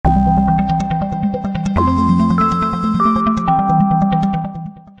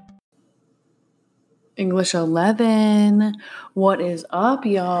English 11. What is up,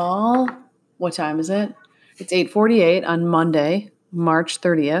 y'all? What time is it? It's 8:48 on Monday, March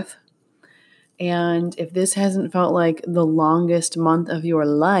 30th. And if this hasn't felt like the longest month of your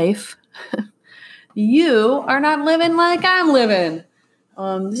life, you are not living like I'm living.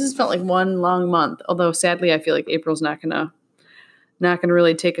 This has felt like one long month. Although sadly, I feel like April's not gonna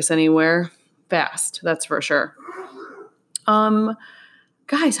really take us anywhere fast. That's for sure.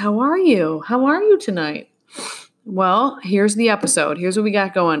 Guys, how are you? How are you tonight? Well, here's the episode. Here's what we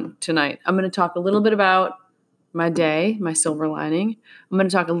got going tonight. I'm going to talk a little bit about my day, my silver lining. I'm going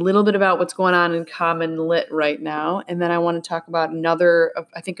to talk a little bit about what's going on in Common Lit right now. And then I want to talk about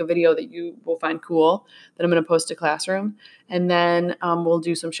a video that you will find cool that I'm going to post to Classroom. And then we'll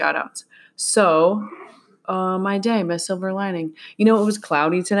do some shout outs. So my day, my silver lining. You know, it was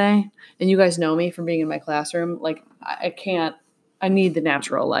cloudy today. And you guys know me from being in my classroom. Like, I need the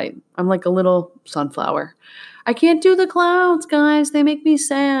natural light. I'm like a little sunflower. I can't do the clouds, guys. They make me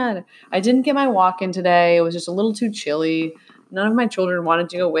sad. I didn't get my walk in today. It was just a little too chilly. None of my children wanted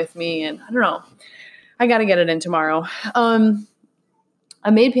to go with me. And I don't know. I got to get it in tomorrow. I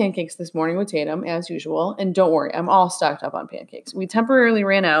made pancakes this morning with Tatum, as usual. And don't worry, I'm all stocked up on pancakes. We temporarily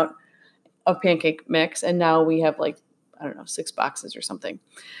ran out of pancake mix. And now we have 6 boxes or something.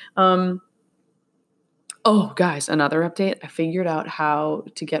 Oh, guys, another update. I figured out how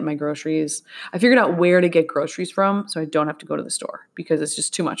to get my groceries. I figured out where to get groceries from so I don't have to go to the store because it's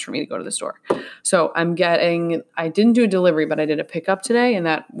just too much for me to go to the store. So I didn't do a delivery, but I did a pickup today, and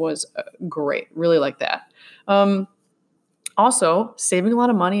that was great. Really like that. Also, saving a lot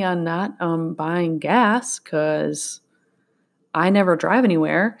of money on not buying gas because I never drive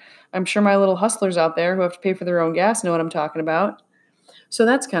anywhere. I'm sure my little hustlers out there who have to pay for their own gas know what I'm talking about. So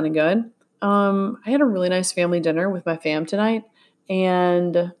that's kind of good. I had a really nice family dinner with my fam tonight,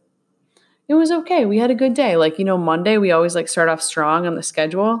 and it was okay. We had a good day. Monday, we always start off strong on the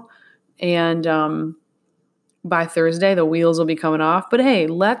schedule, and by Thursday, the wheels will be coming off. But hey,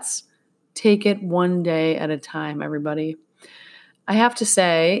 let's take it one day at a time, everybody. I have to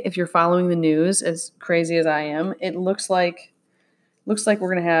say, if you're following the news as crazy as I am, it looks like we're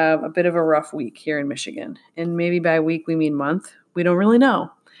going to have a bit of a rough week here in Michigan. And maybe by week, we mean month. We don't really know.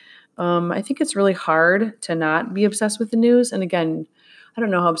 I think it's really hard to not be obsessed with the news. And again, I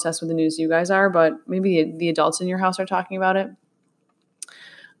don't know how obsessed with the news you guys are, but maybe the adults in your house are talking about it.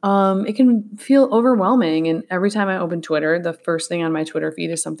 It can feel overwhelming. And every time I open Twitter, the first thing on my Twitter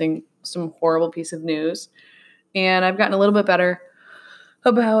feed is some horrible piece of news. And I've gotten a little bit better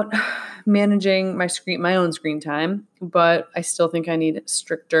about managing my own screen time, but I still think I need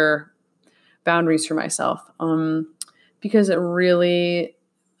stricter boundaries for myself. Because it really,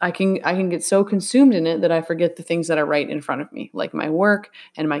 I can get so consumed in it that I forget the things that are right in front of me, like my work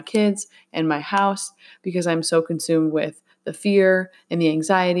and my kids and my house, because I'm so consumed with the fear and the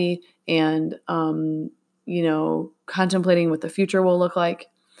anxiety and, contemplating what the future will look like.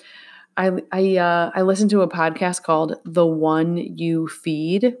 I listened to a podcast called The One You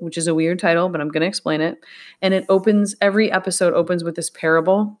Feed, which is a weird title, but I'm going to explain it. And every episode opens with this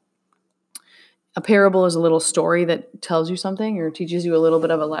parable. A parable is a little story that tells you something or teaches you a little bit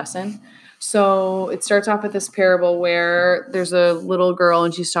of a lesson. So it starts off with this parable where there's a little girl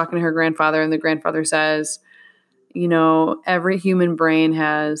and she's talking to her grandfather, and the grandfather says, every human brain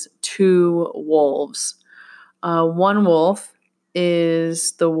has 2 wolves. One wolf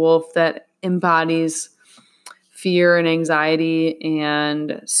is the wolf that embodies fear and anxiety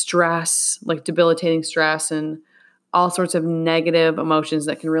and stress, like debilitating stress and all sorts of negative emotions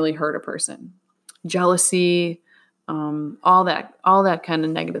that can really hurt a person. Jealousy, all that kind of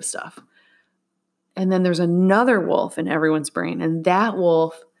negative stuff. And then there's another wolf in everyone's brain, and that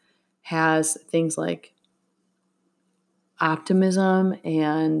wolf has things like optimism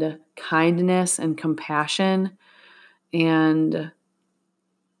and kindness and compassion and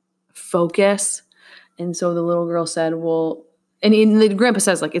focus. And so the little girl said, well, and the grandpa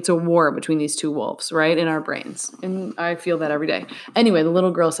says, it's a war between these 2 wolves, right, in our brains. And I feel that every day. Anyway, the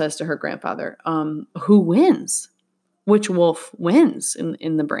little girl says to her grandfather, who wins? Which wolf wins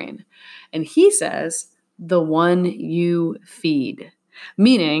in the brain? And he says, the one you feed.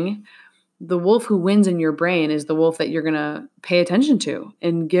 Meaning, the wolf who wins in your brain is the wolf that you're going to pay attention to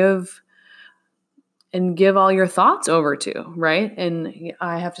and give all your thoughts over to, right? And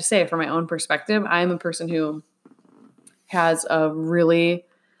I have to say, from my own perspective, I'm a person who has a really,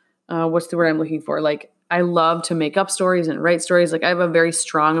 what's the word I'm looking for? I love to make up stories and write stories. I have a very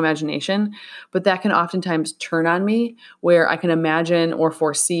strong imagination, but that can oftentimes turn on me where I can imagine or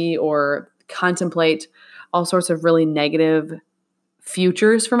foresee or contemplate all sorts of really negative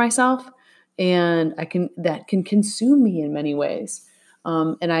futures for myself. and that can consume me in many ways.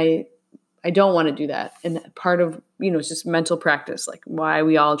 And I don't want to do that. And part of, it's just mental practice, like why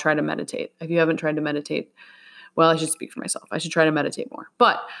we all try to meditate. If you haven't tried to meditate, well, I should speak for myself. I should try to meditate more.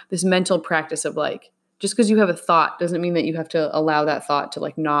 But this mental practice of like, just because you have a thought doesn't mean that you have to allow that thought to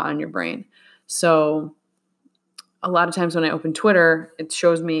like gnaw on your brain. So a lot of times when I open Twitter, it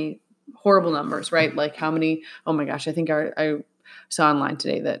shows me horrible numbers, right? Like how many, oh my gosh, I think I saw online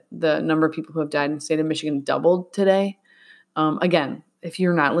today that the number of people who have died in the state of Michigan doubled today. Again, if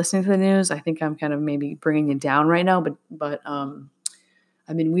you're not listening to the news, I think I'm kind of maybe bringing you down right now, but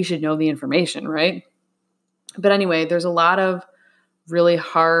I mean, we should know the information, right? But anyway, there's a lot of really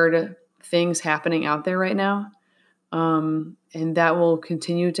hard things happening out there right now. And that will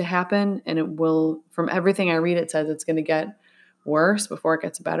continue to happen. And it will, from everything I read, it says it's going to get worse before it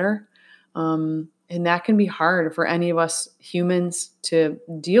gets better. And that can be hard for any of us humans to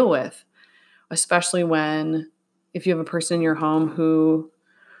deal with, especially if you have a person in your home who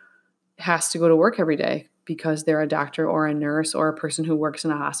has to go to work every day because they're a doctor or a nurse or a person who works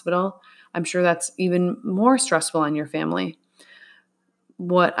in a hospital. I'm sure that's even more stressful on your family.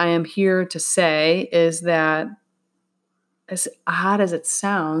 What I am here to say is that, as odd as it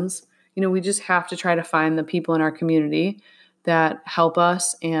sounds, we just have to try to find the people in our community that help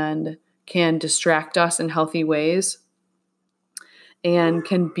us and can distract us in healthy ways and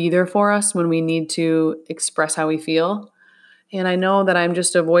can be there for us when we need to express how we feel. And I know that I'm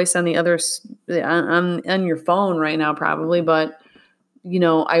just a voice on the other, I'm on your phone right now probably, but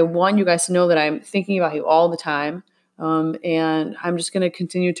I want you guys to know that I'm thinking about you all the time. And I'm just going to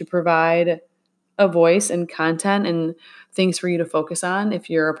continue to provide a voice and content and things for you to focus on if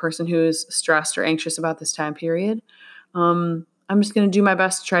you're a person who's stressed or anxious about this time period. I'm just going to do my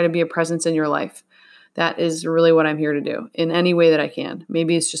best to try to be a presence in your life. That is really what I'm here to do in any way that I can.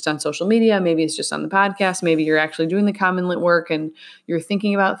 Maybe it's just on social media. Maybe it's just on the podcast. Maybe you're actually doing the Common Lit work and you're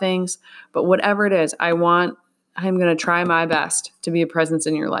thinking about things. But whatever it is, I'm going to try my best to be a presence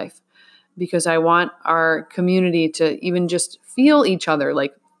in your life because I want our community to even just feel each other,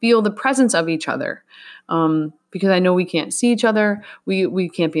 like feel the presence of each other. Because I know we can't see each other. We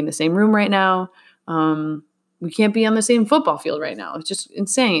can't be in the same room right now. We can't be on the same football field right now. It's just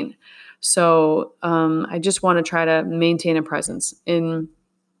insane. So I just want to try to maintain a presence in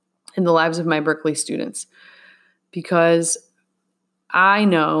the lives of my Berkeley students because I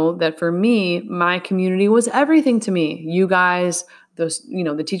know that for me, my community was everything to me. You guys, those,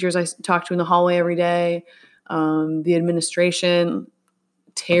 the teachers I talk to in the hallway every day, the administration,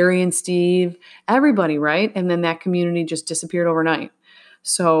 Terry and Steve, everybody, right? And then that community just disappeared overnight.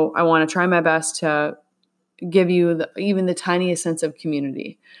 So I want to try my best to give you even the tiniest sense of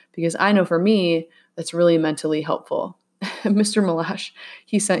community because I know for me, that's really mentally helpful. Mr. Malash,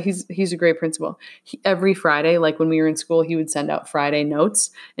 he's a great principal. Every Friday, like when we were in school, he would send out Friday notes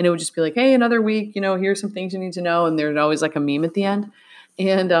and it would just be like, hey, another week, here's some things you need to know. And there's always like a meme at the end.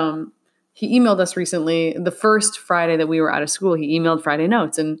 And he emailed us recently, the first Friday that we were out of school, he emailed Friday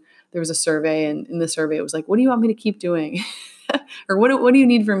notes and there was a survey. And in the survey, it was like, what do you want me to keep doing? Or what do you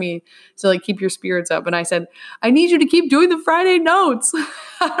need from me to like keep your spirits up? And I said, I need you to keep doing the Friday notes.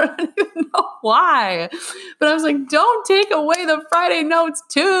 I don't even know why, but I was like, don't take away the Friday notes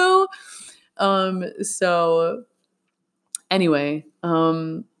too. So anyway,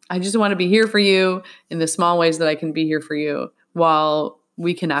 I just want to be here for you in the small ways that I can be here for you while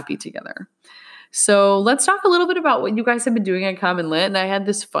we cannot be together. So let's talk a little bit about what you guys have been doing at Common Lit. And I had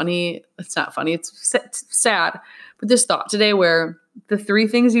this it's not funny, it's sad, but this thought today where the 3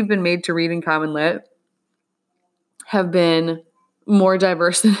 things you've been made to read in Common Lit have been more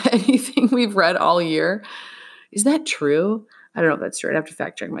diverse than anything we've read all year. Is that true? I don't know if that's true. I'd have to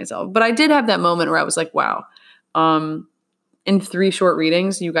fact check myself. But I did have that moment where I was like, wow, in 3 short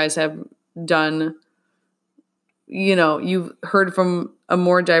readings, you guys have done, you've heard from a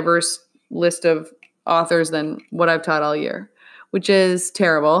more diverse list of authors than what I've taught all year, which is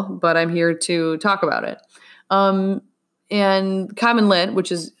terrible, but I'm here to talk about it. And Common Lit, which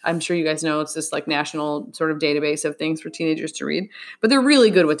is, I'm sure you guys know, it's this like national sort of database of things for teenagers to read, but they're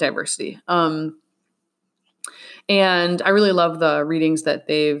really good with diversity. And I really love the readings that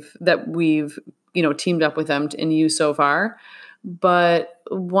we've, teamed up with them and used so far. But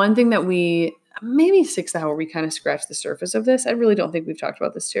one thing that maybe 6th Hour, we kind of scratched the surface of this. I really don't think we've talked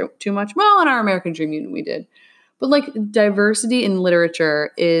about this too much. Well, in our American Dream Unit, we did. But like diversity in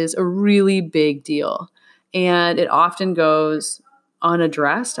literature is a really big deal. And it often goes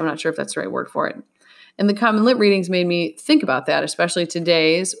unaddressed. I'm not sure if that's the right word for it. And the Common Lit readings made me think about that, especially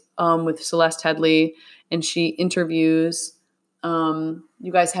today's with Celeste Headlee. And she interviews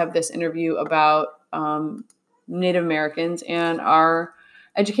you guys have this interview about Native Americans and our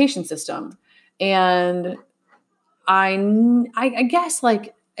education system. And I guess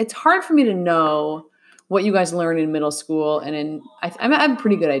like it's hard for me to know what you guys learn in middle school and I have a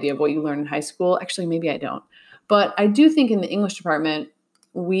pretty good idea of what you learn in high school. Actually, maybe I don't, but I do think in the English department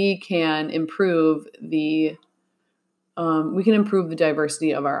we can improve the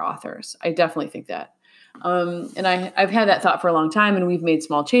diversity of our authors. I definitely think that. And I've had that thought for a long time, and we've made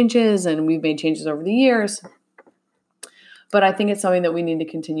small changes and we've made changes over the years. But I think it's something that we need to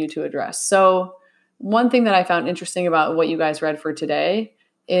continue to address. So one thing that I found interesting about what you guys read for today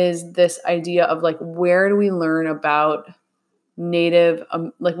is this idea of like, where do we learn about Native,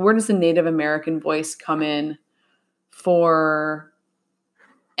 like where does the Native American voice come in for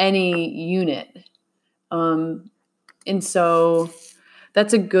any unit? And so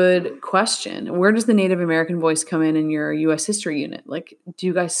that's a good question. Where does the Native American voice come in your U.S. history unit? Like, do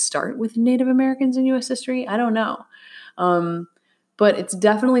you guys start with Native Americans in U.S. history? I don't know. But it's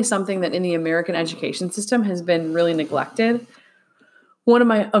definitely something that in the American education system has been really neglected. One of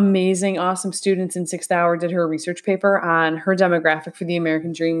my amazing, awesome students in 6th hour did her research paper on her demographic for the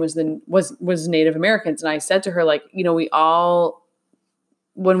American Dream was Native Americans. And I said to her, like, we all,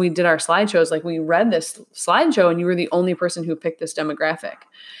 when we did our slideshows, like we read this slideshow and you were the only person who picked this demographic.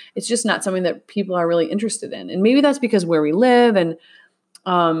 It's just not something that people are really interested in. And maybe that's because where we live and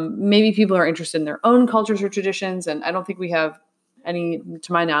maybe people are interested in their own cultures or traditions. And I don't think we have any,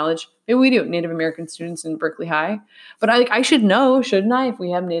 to my knowledge, maybe we do, Native American students in Berkeley High. But I should know, shouldn't I, if we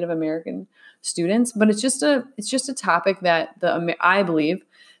have Native American students? But it's just a topic that I believe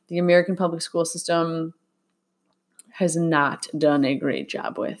the American public school system has not done a great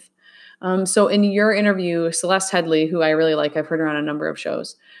job with. So in your interview, Celeste Headley, who I really like, I've heard her on a number of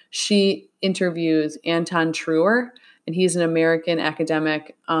shows, she interviews Anton Truer, and he's an American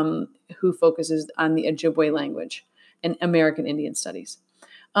academic who focuses on the Ojibwe language and American Indian studies.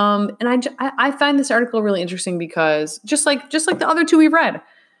 And I find this article really interesting because just like the other two we've read,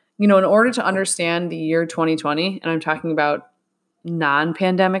 in order to understand the year 2020, and I'm talking about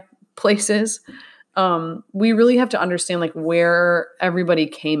non-pandemic places, we really have to understand like where everybody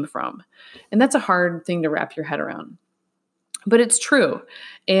came from. And that's a hard thing to wrap your head around. But it's true.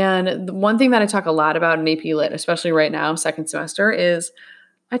 And the one thing that I talk a lot about in AP Lit, especially right now, second semester, is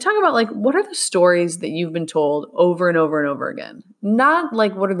I talk about like, what are the stories that you've been told over and over and over again? Not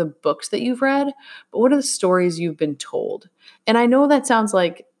like what are the books that you've read, but what are the stories you've been told? And I know that sounds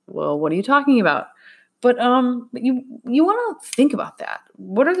like, well, what are you talking about? But you want to think about that.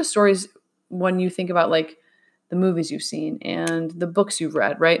 What are the stories when you think about like the movies you've seen and the books you've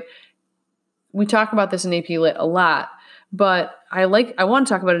read, right? We talk about this in AP Lit a lot, but I want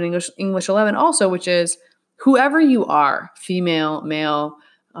to talk about it in English 11 also, which is whoever you are, female, male,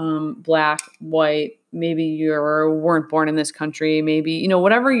 black, white, maybe you weren't born in this country, maybe,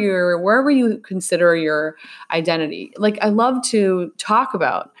 wherever you consider your identity. Like I would love to talk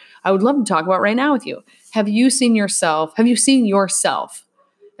about right now with you. Have you seen yourself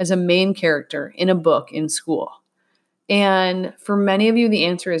as a main character in a book in school? And for many of you, the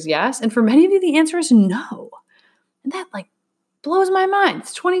answer is yes. And for many of you, the answer is no. And that like blows my mind.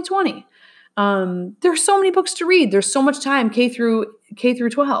 It's 2020. There's so many books to read. There's so much time, K through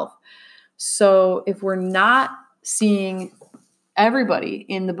 12. So if we're not seeing everybody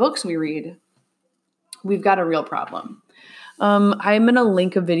in the books we read, we've got a real problem. I'm going to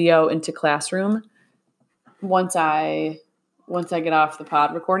link a video into Classroom once I get off the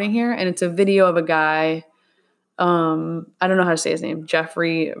pod recording here. And it's a video of a guy, I don't know how to say his name,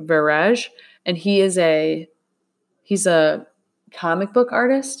 Jeffrey Verej. And he's a comic book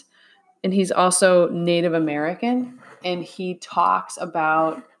artist. And he's also Native American. And he talks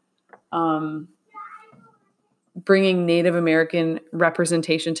about bringing Native American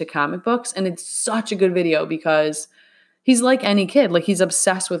representation to comic books. And it's such a good video because he's like any kid. Like he's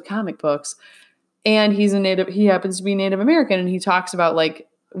obsessed with comic books. And he happens to be Native American. And he talks about like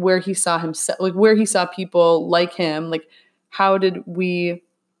where he saw himself, like where he saw people like him. Like how did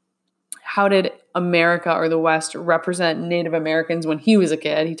America or the West represent Native Americans when he was a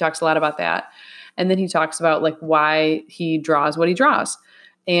kid? He talks a lot about that. And then he talks about like why he draws what he draws.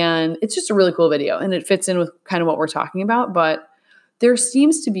 And it's just a really cool video. And it fits in with kind of what we're talking about. But there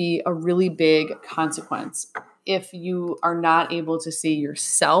seems to be a really big consequence if you are not able to see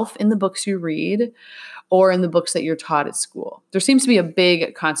yourself in the books you read or in the books that you're taught at school. There seems to be a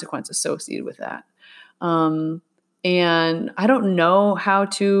big consequence associated with that. And I don't know how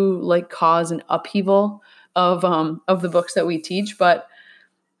to like cause an upheaval of the books that we teach, but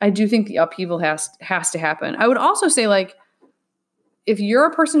I do think the upheaval has to happen. I would also say like if you're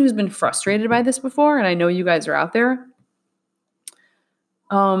a person who's been frustrated by this before, and I know you guys are out there,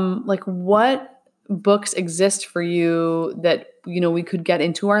 like what books exist for you that, we could get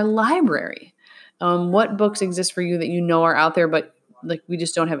into our library? What books exist for you that are out there, but like we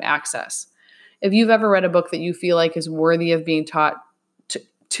just don't have access? If you've ever read a book that you feel like is worthy of being taught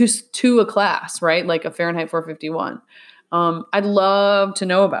to a class, right? Like a Fahrenheit 451. I'd love to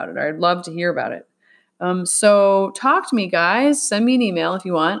know about it. Or I'd love to hear about it. So talk to me, guys. Send me an email if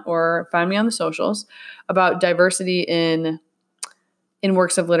you want, or find me on the socials about diversity in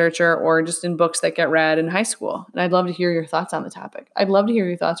works of literature or just in books that get read in high school. And I'd love to hear your thoughts on the topic. I'd love to hear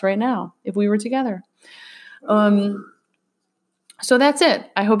your thoughts right now if we were together. So that's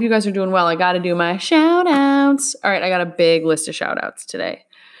it. I hope you guys are doing well. I got to do my shout outs. All right. I got a big list of shout outs today.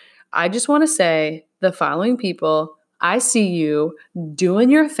 I just want to say the following people. I see you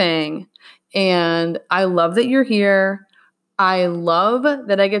doing your thing, and I love that you're here. I love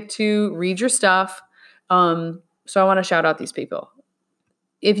that I get to read your stuff. So I want to shout out these people.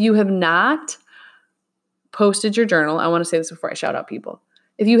 If you have not posted your journal, I want to say this before I shout out people.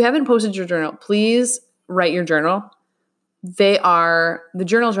 If you haven't posted your journal, please write your journal. The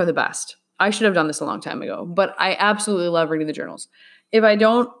journals are the best. I should have done this a long time ago, but I absolutely love reading the journals. If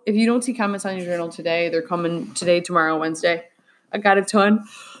you don't see comments on your journal today, they're coming today, tomorrow, Wednesday. I got a ton.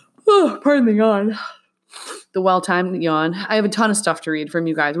 Oh, pardon the yawn. The well-timed yawn. I have a ton of stuff to read from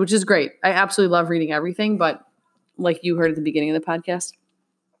you guys, which is great. I absolutely love reading everything, but like you heard at the beginning of the podcast,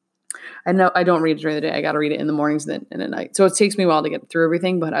 I know I don't read it during the day. I got to read it in the mornings and at night. So it takes me a while to get through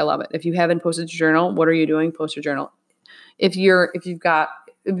everything, but I love it. If you haven't posted your journal, what are you doing? Post your journal. If you've got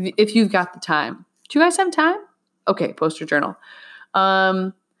the time. Do you guys have time? Okay, post your journal.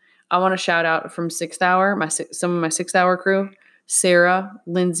 I want to shout out from 6th Hour, some of my 6th Hour crew: Sarah,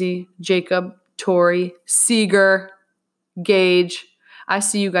 Lindsay, Jacob, Tori, Seeger, Gage. I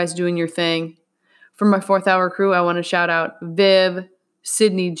see you guys doing your thing. From my 4th Hour crew, I want to shout out Viv,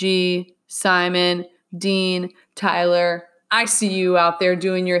 Sydney G, Simon, Dean, Tyler. I see you out there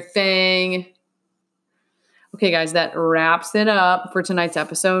doing your thing. Okay, guys, that wraps it up for tonight's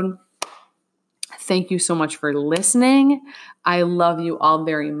episode. Thank you so much for listening. I love you all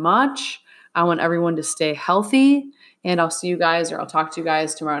very much. I want everyone to stay healthy, and I'll talk to you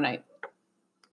guys tomorrow night.